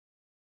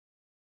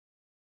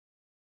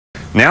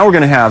Now we're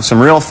going to have some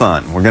real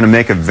fun. We're going to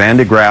make a Van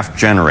de Graaff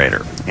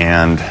generator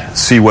and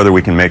see whether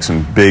we can make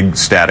some big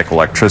static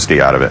electricity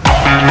out of it.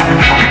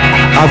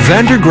 A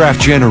Van de Graaff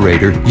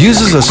generator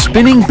uses a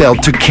spinning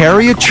belt to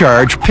carry a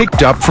charge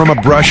picked up from a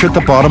brush at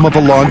the bottom of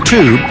a long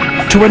tube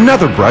to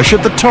another brush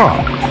at the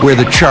top, where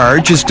the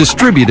charge is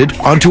distributed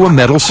onto a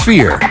metal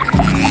sphere.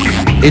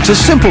 It's a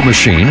simple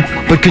machine,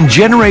 but can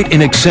generate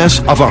in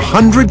excess of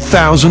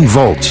 100,000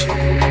 volts.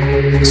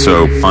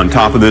 So on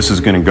top of this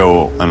is going to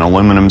go an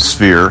aluminum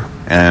sphere,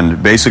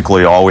 and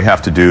basically all we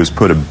have to do is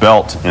put a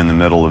belt in the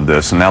middle of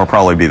this, and that'll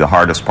probably be the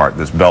hardest part,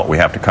 this belt we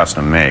have to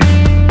custom make.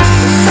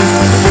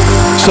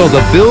 So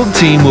the build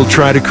team will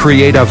try to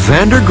create a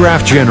Van de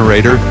Graaff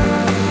generator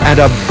and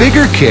a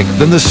bigger kick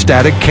than the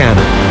static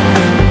cannon.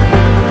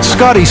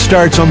 Scotty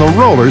starts on the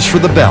rollers for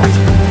the belt.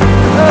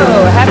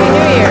 Oh, Happy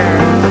New Year.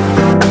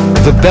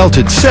 The belt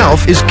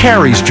itself is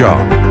Carrie's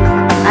job.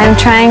 I'm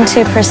trying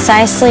to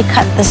precisely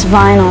cut this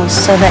vinyl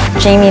so that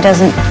Jamie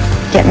doesn't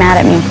get mad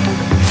at me.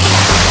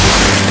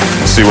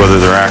 See whether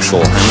they're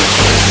actual.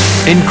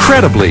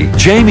 Incredibly,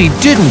 Jamie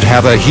didn't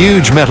have a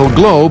huge metal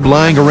globe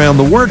lying around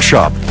the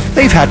workshop.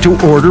 They've had to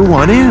order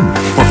one in.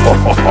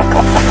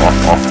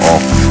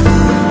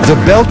 The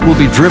belt will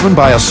be driven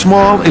by a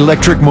small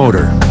electric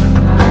motor.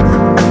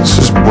 This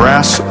is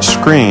brass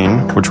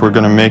screen, which we're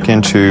going to make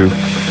into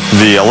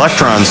the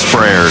electron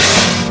sprayers.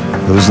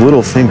 Those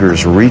little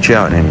fingers reach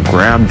out and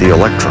grab the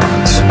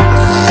electrons.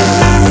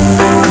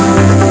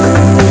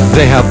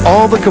 They have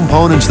all the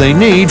components they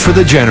need for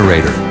the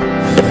generator.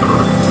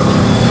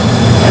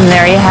 And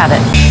there you have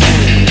it.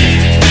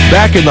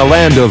 Back in the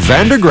land of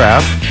Van de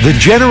Graaff, the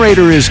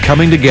generator is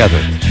coming together.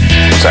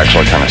 It's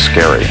actually kind of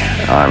scary.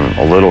 I'm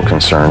a little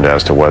concerned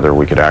as to whether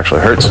we could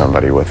actually hurt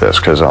somebody with this,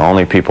 because the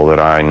only people that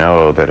I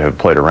know that have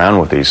played around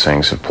with these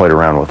things have played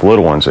around with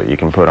little ones that you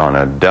can put on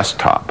a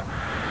desktop.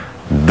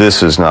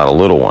 This is not a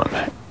little one.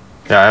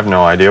 Yeah, I have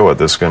no idea what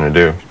this is going to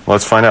do.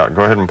 Let's find out.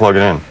 Go ahead and plug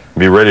it in.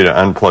 Be ready to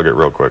unplug it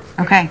real quick.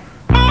 Okay.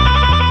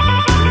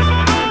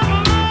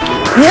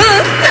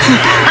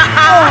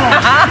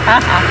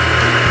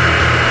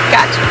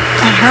 Gotcha.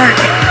 It hurt.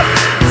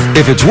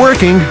 If it's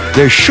working,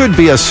 there should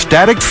be a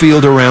static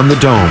field around the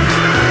dome.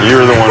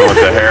 You're the one with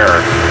the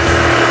hair.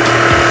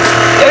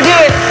 Go do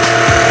it.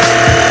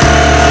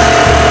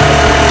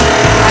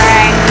 All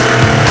right.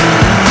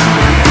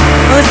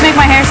 Will this make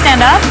my hair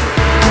stand up?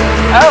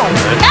 Oh.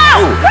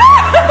 No!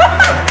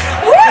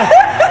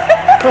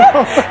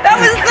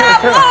 That was that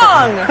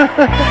long!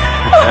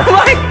 Oh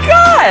my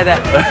God!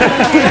 I've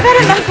had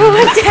enough for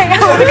one day. I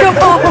want to go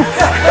home.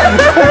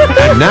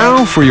 And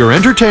now, for your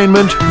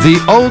entertainment,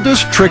 the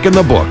oldest trick in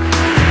the book.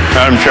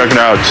 Adam, check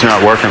it out. It's not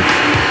working.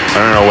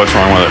 I don't know what's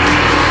wrong with it.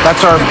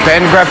 That's our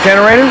Van de Graaff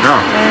generator? No.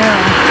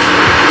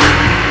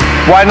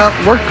 Why not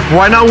work?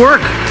 Why not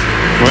work?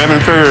 We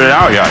haven't figured it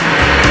out yet.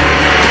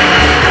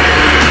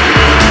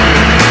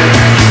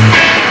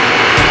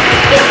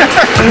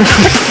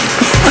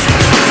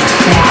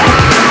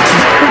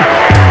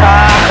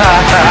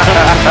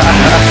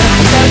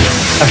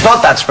 It's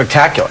not that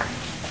spectacular.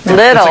 Little.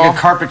 It's like a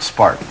carpet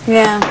spark.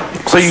 Yeah.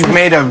 So you've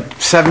made a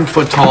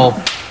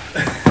 7-foot-tall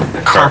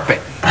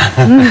carpet.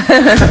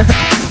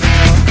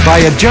 By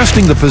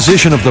adjusting the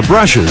position of the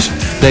brushes,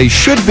 they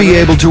should be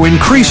able to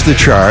increase the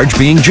charge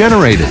being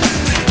generated.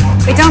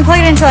 Wait, don't plug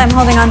it until I'm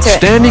holding on to it.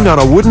 Standing on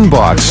a wooden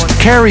box,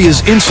 Carrie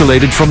is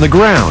insulated from the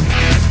ground.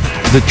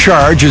 The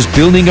charge is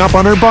building up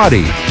on her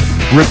body,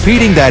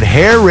 repeating that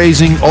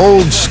hair-raising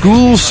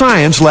old-school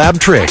science lab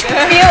trick.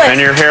 Feel it. And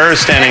your hair is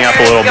standing up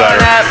a little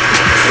better. Up.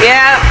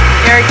 Yeah,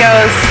 here it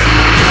goes.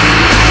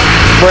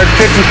 We're at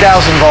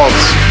 50,000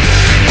 volts.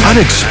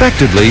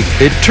 Unexpectedly,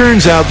 it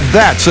turns out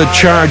that's a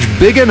charge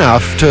big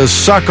enough to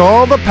suck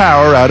all the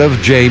power out of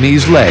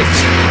Jamie's legs.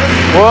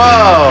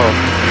 Whoa.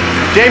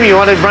 Jamie, you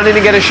want to run in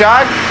and get a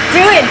shot? Do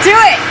it, do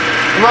it.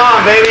 Come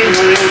on, baby.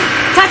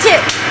 Touch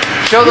it.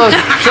 Show those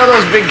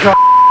big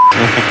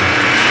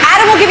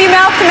Adam will give you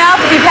mouth to mouth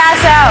if you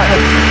pass out.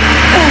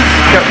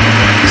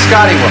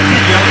 Scotty will.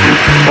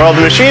 Well,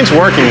 the machine's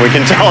working. We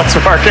can tell it's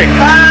working.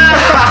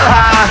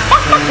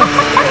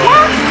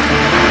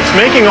 It's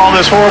making all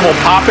this horrible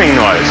popping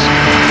noise.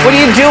 What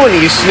are you doing?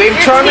 Are you slave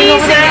charming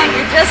over there?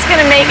 You're just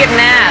gonna make it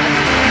mad.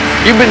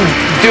 You've been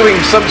doing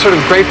some sort of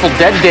Grateful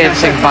Dead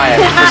dancing by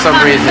it for some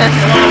reason.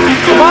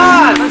 Come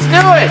on, let's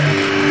do it.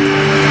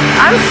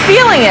 I'm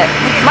feeling it.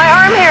 My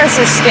arm hairs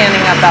are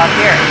standing up out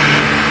here.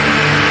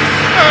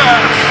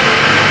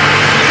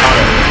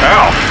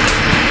 Ow.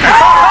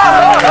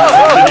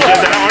 Did you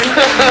get that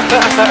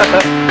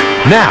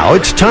one? Now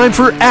it's time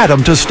for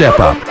Adam to step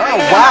up. Oh,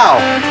 wow.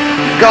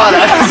 God,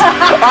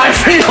 I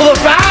feel the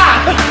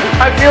power.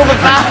 I feel the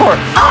power.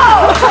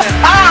 Oh!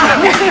 Ah!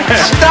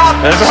 Stop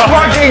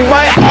sparking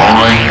my...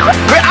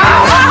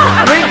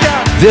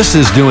 Ow! This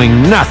is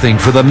doing nothing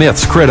for the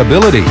myth's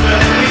credibility.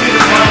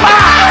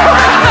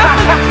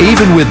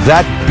 Even with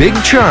that big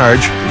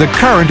charge, the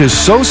current is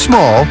so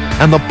small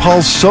and the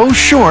pulse so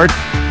short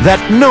that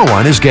no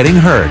one is getting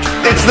hurt.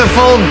 It's the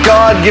full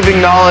God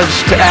giving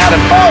knowledge to Adam.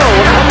 Oh!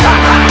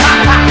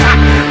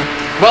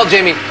 Well,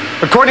 Jamie,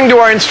 According to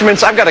our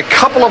instruments, I've got a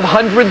couple of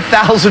 100,000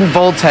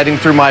 volts heading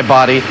through my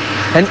body.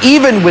 And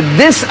even with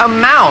this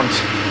amount,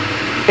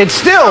 it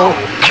still,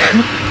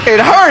 it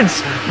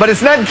hurts, but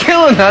it's not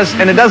killing us,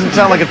 and it doesn't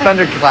sound like a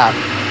thunderclap.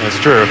 That's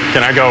true.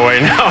 Can I go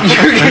away now?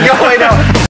 You can go away now.